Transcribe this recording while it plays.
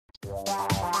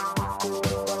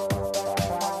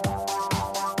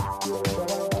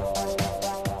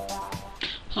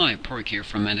Hi, Pork here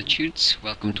from Attitudes.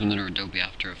 Welcome to another Adobe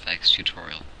After Effects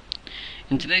tutorial.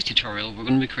 In today's tutorial we're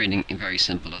going to be creating a very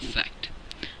simple effect.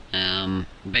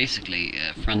 Basically,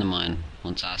 a friend of mine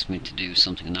once asked me to do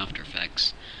something in After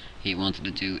Effects. He wanted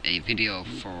to do a video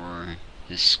for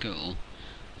his school,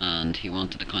 and he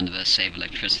wanted a kind of a save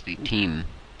electricity theme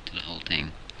to the whole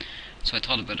thing. So I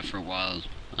thought about it for a while,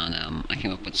 and I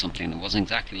came up with something that wasn't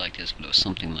exactly like this, but it was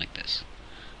something like this.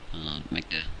 I'll make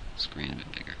the screen a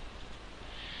bit bigger.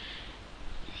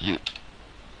 Hang on.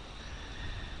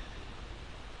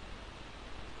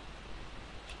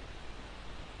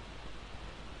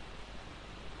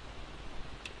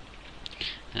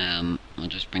 I'll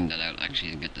just bring that out.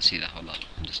 Actually, you get to see that whole lot.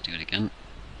 I'll just do it again.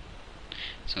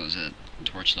 So it's a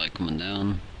torchlight coming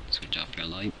down, switch off your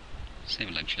light, save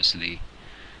electricity,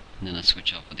 and then I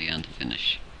switch off at the end to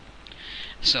finish.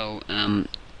 So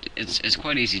it's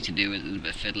quite easy to do. It's a little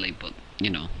bit fiddly, but you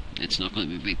know, it's not going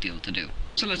to be a big deal to do.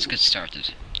 So let's get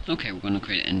started. Okay, we're going to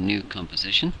create a new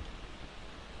composition.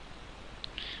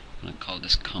 I'm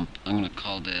going to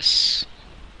call this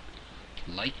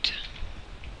light,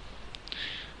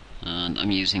 and I'm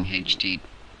using HD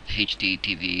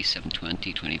TV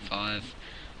 720/25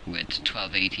 with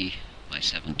 1280 by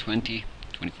 720,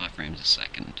 25 frames a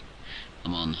second.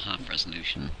 I'm on half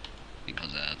resolution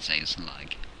because it saves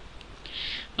lag.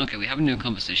 Okay, we have a new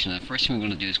composition. The first thing we're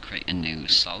going to do is create a new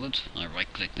solid. I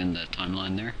right clicked in the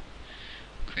timeline there,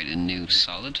 create a new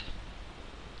solid,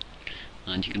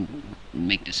 and you can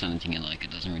make this anything you like,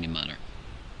 it doesn't really matter.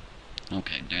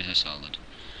 Okay, there's a solid.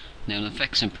 Now in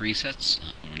effects and presets,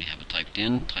 I already have it typed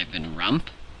in. Type in ramp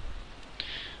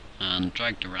and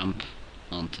drag the ramp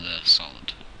onto the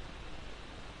solid.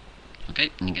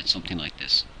 Okay, and you get something like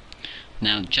this.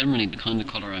 Now generally the kind of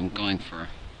colour I'm going for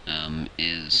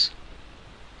is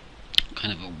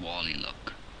kind of a wally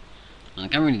look. And I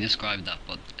can't really describe that,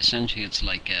 but essentially it's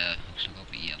like a, actually I'll go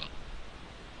with yellow.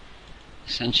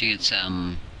 Essentially it's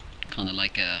kind of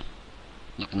like a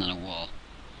looking at a wall.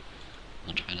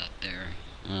 I'll try that there,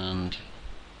 and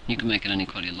you can make it any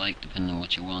colour you like depending on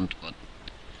what you want, but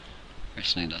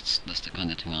personally that's the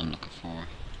kind of thing I'm looking for. A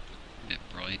bit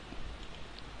bright.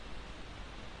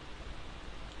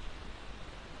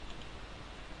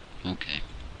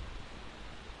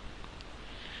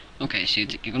 Okay, so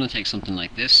you're going to take something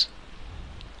like this,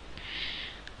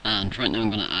 and right now I'm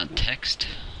going to add text.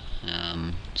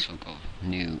 So go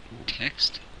new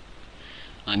text.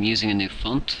 I'm using a new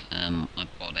font. I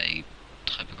bought a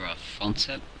typograph font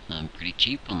set, pretty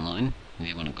cheap online. If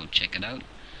you want to go check it out,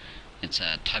 it's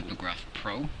a Typograph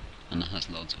Pro, and it has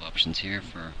loads of options here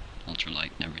for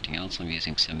ultralight and everything else. I'm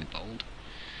using semi-bold,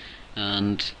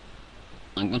 and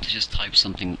I'm going to just type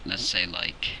something, let's say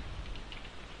like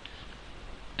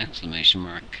exclamation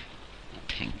mark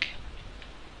pink.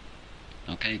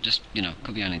 Okay, just, you know,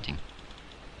 could be anything.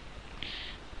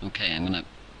 Okay, I'm gonna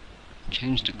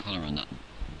change the color on that a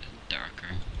bit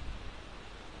darker.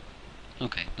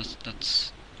 Okay,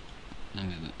 that's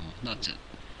maybe a bit more. That's it.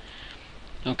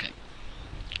 Okay,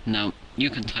 now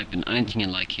you can type in anything you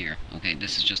like here. Okay,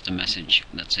 this is just a message,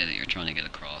 let's say that you're trying to get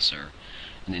across, or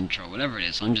an intro, whatever it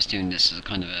is. I'm just doing this as a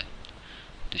kind of a,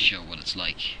 to show what it's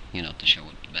like, you know, to show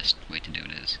what the best way to do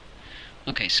it is.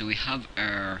 Okay, so we have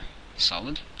our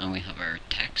solid and we have our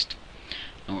text,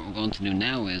 and what we're going to do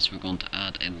now is we're going to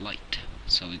add a light.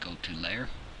 So we go to layer,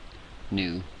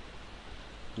 new,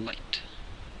 light.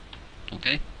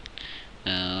 Okay,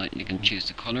 you can choose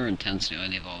the color, intensity. I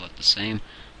leave all that the same.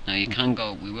 Now you can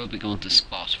go, we will be going to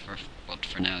spot, but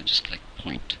for now just click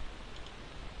point.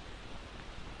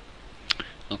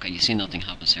 Okay, you see nothing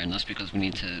happens here, and that's because we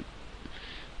need to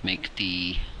make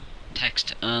the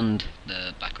text and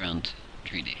the background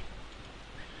 3D.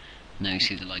 Now you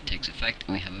see the light takes effect,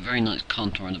 and we have a very nice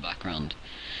contour in the background.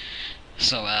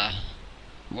 So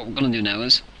what we're going to do now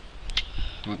is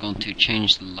we're going to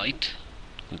change the light.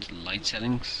 Go to the light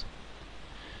settings,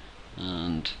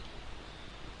 and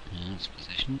its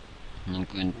position, and I'm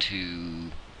going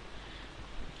to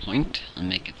point and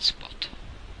make it spot.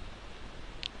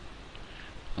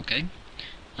 Okay,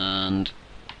 and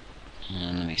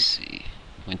let me see,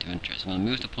 point of interest. I'm going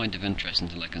to move the point of interest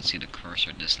until I can see the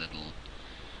cursor, this little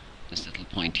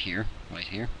point here, right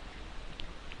here.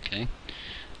 Okay,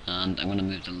 and I'm going to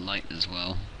move the light as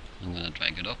well. I'm going to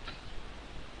drag it up,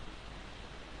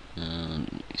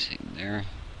 and let me see there.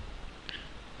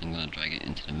 I'm going to drag it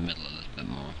into the middle a little bit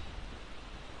more.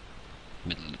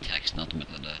 Middle of the text, not the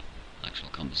middle of the actual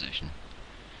composition.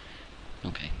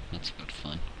 Okay, that's about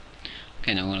fine.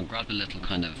 Okay, now I'm going to grab the little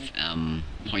kind of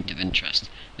point of interest.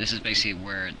 This is basically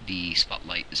where the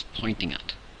spotlight is pointing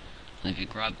at. And if you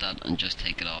grab that and just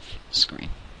take it off the screen.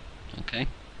 Okay?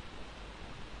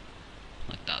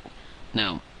 Like that.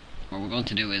 Now, what we're going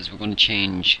to do is we're going to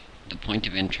change the point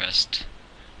of interest.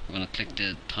 We're going to click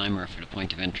the timer for the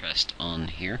point of interest on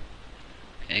here.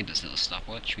 Okay, this little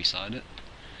stopwatch beside it.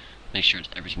 Make sure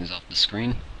everything is off the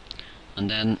screen. And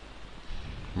then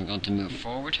we're going to move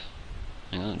forward.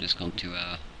 Hang on, I'm just going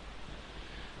to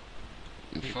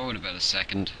move forward about a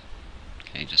second.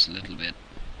 Okay, just a little bit.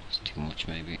 It's too much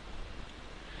maybe.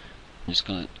 I'm just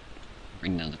going to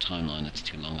bring down the timeline, it's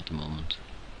too long at the moment.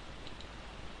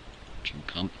 Trim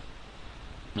comp.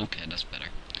 Okay, that's better.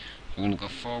 We're going to go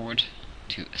forward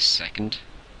to a second.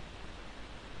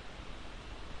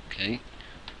 Okay,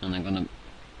 and I'm going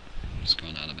to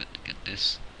scroll out a bit to get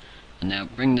this. And now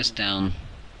bring this down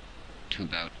to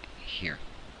about here.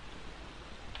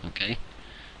 Okay,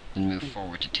 then move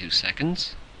forward to 2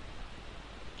 seconds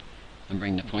and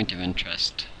bring the point of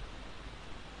interest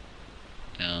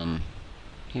down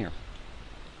here.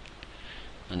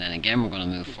 And then again we're going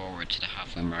to move forward to the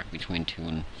halfway mark between 2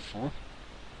 and 4.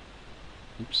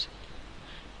 Oops.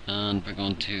 And we're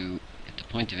going to get the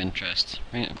point of interest,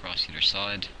 bring it across the other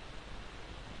side.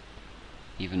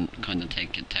 Even kind of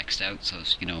take the text out so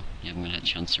you know you haven't had a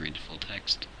chance to read the full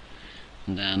text.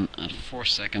 And then at 4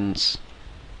 seconds,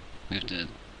 move the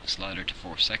slider to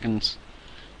 4 seconds,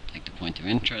 take the point of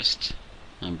interest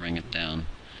and bring it down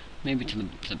maybe to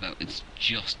about, it's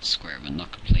just square but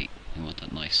not complete. You want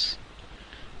that nice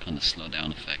kind of slow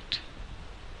down effect.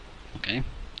 Okay,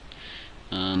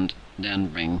 and then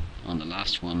bring on the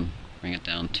last one, bring it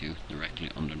down to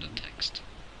directly under the text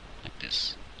like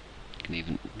this. You can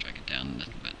even drag it down a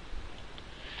little bit.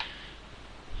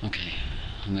 Okay,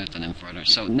 I'll move that in further.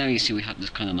 So now you see we have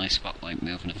this kind of nice spotlight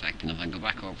moving effect, and if I go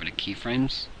back over the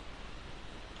keyframes,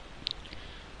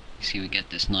 you see we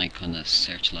get this nice kind of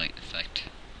searchlight effect,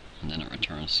 and then it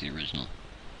returns to the original.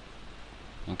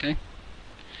 Okay,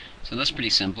 so that's pretty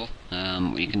simple.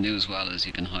 What you can do as well is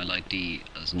you can highlight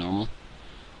as normal,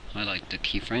 highlight the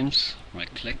keyframes, right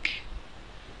click,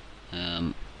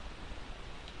 right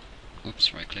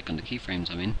click on the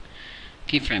keyframes,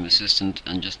 keyframe assistant,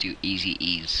 and just do easy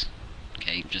ease.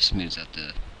 Okay, just smooths out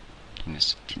the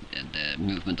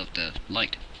movement of the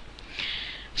light.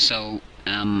 So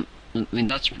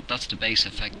that's the base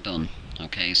effect done.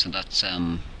 Okay, so that's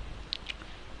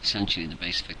essentially the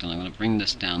base effect done. I'm going to bring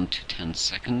this down to 10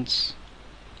 seconds.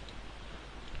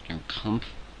 Comp.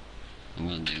 I'm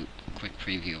going to do a quick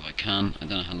preview if I can. I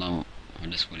don't know how long or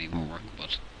this would even work,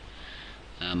 but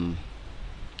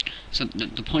so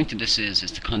the point of this is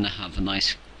to kind of have a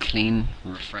nice, clean,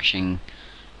 refreshing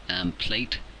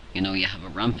plate. You know, you have a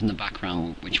ramp in the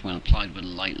background which, when applied with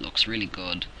light, looks really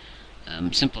good.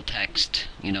 Simple text.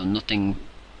 You know, nothing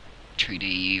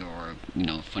 3D or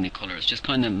funny colors. Just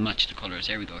kind of match the colors.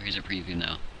 There we go. Here's a preview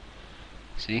now.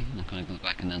 See, it kind of goes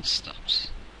back and then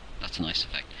stops. That's a nice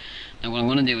effect. Now what I'm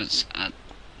going to do is at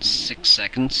 6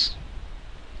 seconds.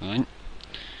 Right.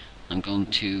 I'm going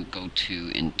to go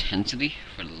to intensity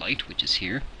for the light, which is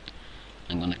here.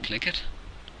 I'm going to click it,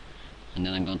 and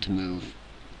then I'm going to move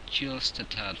just a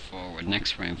tad forward,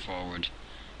 next frame forward,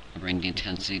 and bring the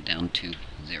intensity down to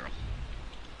 0.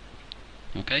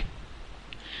 Okay?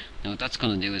 Now what that's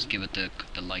going to do is give it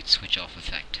the light switch off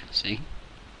effect. See?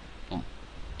 Boom.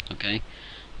 Okay?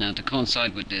 Now to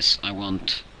coincide with this, I'm going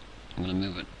to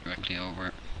move it directly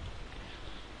over.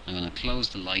 I'm going to close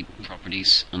the light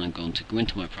properties, and I'm going to go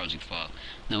into my project file.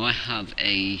 Now I have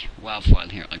a WAV file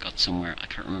here I got somewhere, I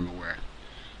can't remember where,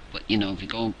 but if you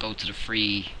go to the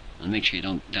free, and make sure you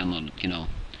don't download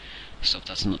stuff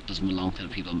that doesn't belong to the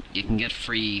people. You can get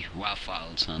free WAV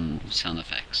files and sound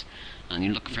effects, and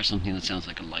you're looking for something that sounds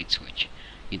like a light switch.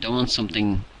 You don't want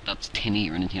something that's tinny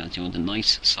or anything else. You want a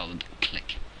nice solid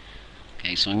click.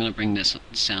 Okay, so I'm going to bring this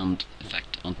sound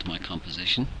effect onto my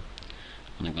composition,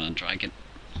 and I'm going to drag it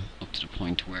up to the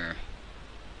point where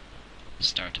the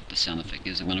start of the sound effect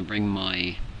is. I'm going to bring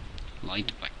my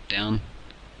light back down,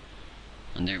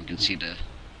 and there we can see the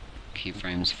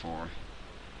keyframes for,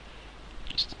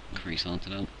 just crease onto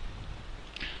that.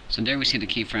 So there we see the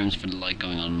keyframes for the light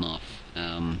going on and off.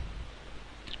 And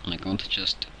I'm going to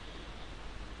just,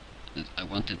 I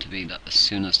want it to be that as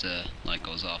soon as the light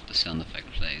goes off, the sound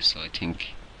effect plays. So I think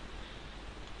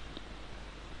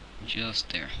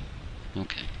just there.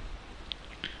 Okay.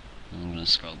 I'm going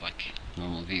to scroll back,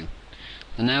 normal view.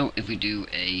 So now if we do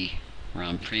a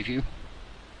RAM preview,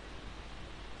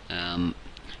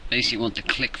 basically you want to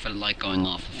click for the light going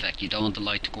off effect. You don't want the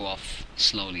light to go off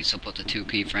slowly, so put the 2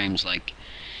 keyframes like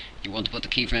you want to put the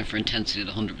keyframe for intensity at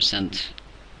 100%,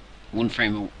 one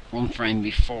frame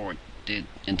before the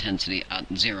intensity at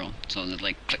 0, so that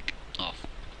like click off,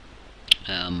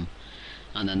 and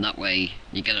then that way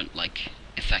you get a like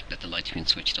effect that the light's being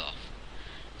switched off.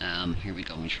 Here we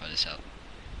go. Let me try this out.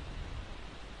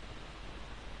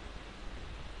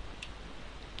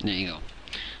 There you go,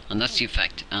 and that's the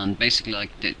effect. And basically,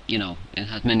 like it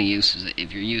has many uses.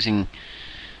 If you're using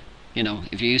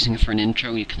if you're using it for an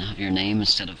intro, you can have your name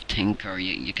instead of Tink, or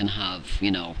you can have,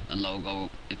 a logo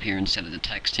appear instead of the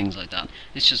text, things like that.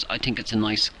 It's just, I think it's a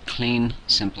nice, clean,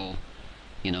 simple,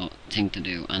 thing to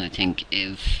do. And I think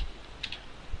if,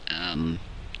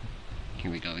 here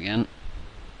we go again.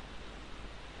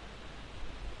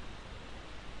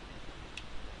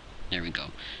 There we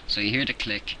go. So you hear the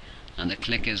click, and the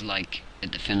click is like a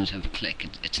definitive click.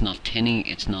 It's not tinny,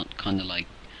 it's not kind of like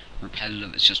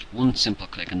repetitive, it's just one simple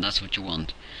click, and that's what you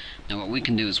want. Now what we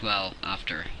can do as well,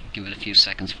 after, give it a few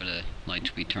seconds for the light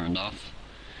to be turned off,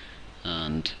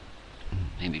 and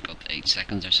maybe go to 8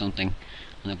 seconds or something,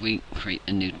 and if we create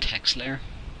a new text layer,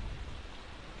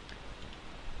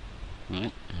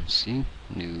 right, let's see,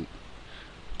 new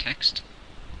text,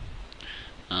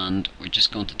 and we're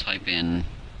just going to type in,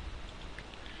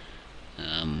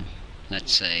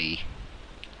 let's say,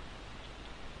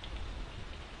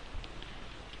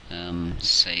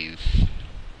 save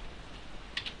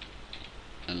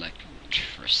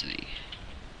electricity.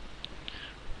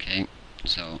 Okay,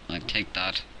 so I take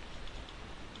that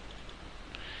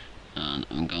and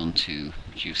I'm going to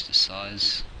reduce the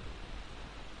size,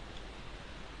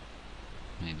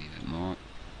 maybe a bit more.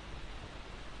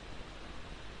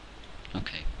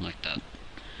 Okay, like that.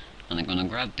 And I'm going to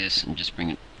grab this and just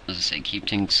bring it, as I say, keep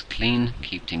things clean,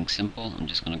 keep things simple. I'm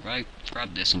just going to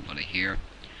grab this and put it here,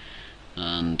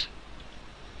 and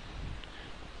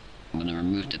I'm going to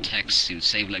remove the text. So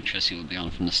save electricity will be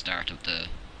on from the start of the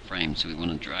frame, so we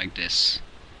want to drag this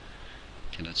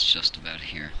till it's just about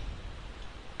here.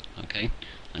 Okay,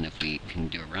 and if we can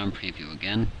do a RAM preview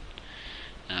again,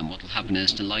 what will happen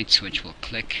is the light switch will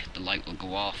click, the light will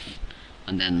go off,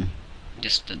 and then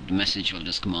just the message will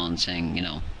just come on saying,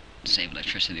 save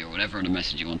electricity, or whatever the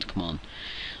message you want to come on.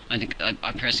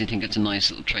 I personally think it's a nice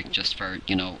little trick, just for,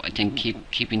 I think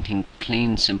keeping things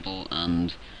clean, simple,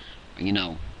 and,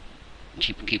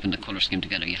 keeping the colour scheme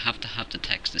together. You have to have the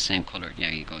text the same colour.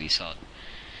 There you go, you saw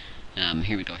it.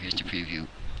 Here we go, here's the preview.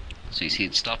 So you see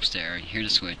it stops there, you hear the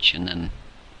switch, and then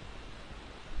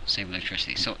save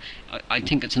electricity. So I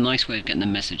think it's a nice way of getting a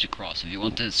message across. If you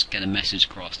want to get a message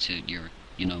across to your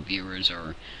viewers,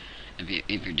 or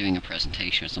if you're doing a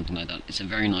presentation or something like that, it's a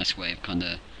very nice way of kind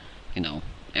of,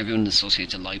 everyone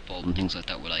associates a light bulb and things like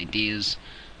that with ideas,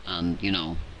 and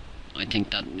I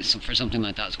think that for something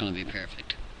like that it's going to be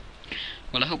perfect.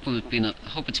 Well, I hope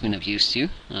it's been of use to you,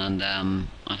 and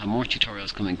I'll have more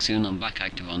tutorials coming soon. I'm back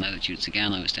active on Attitudes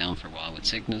again. I was down for a while with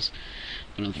sickness,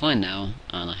 but I'm fine now,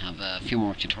 and I have a few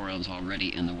more tutorials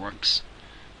already in the works.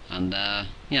 And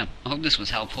yeah, I hope this was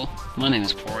helpful. My name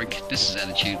is Porg, this is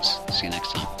Attitudes, see you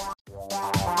next time.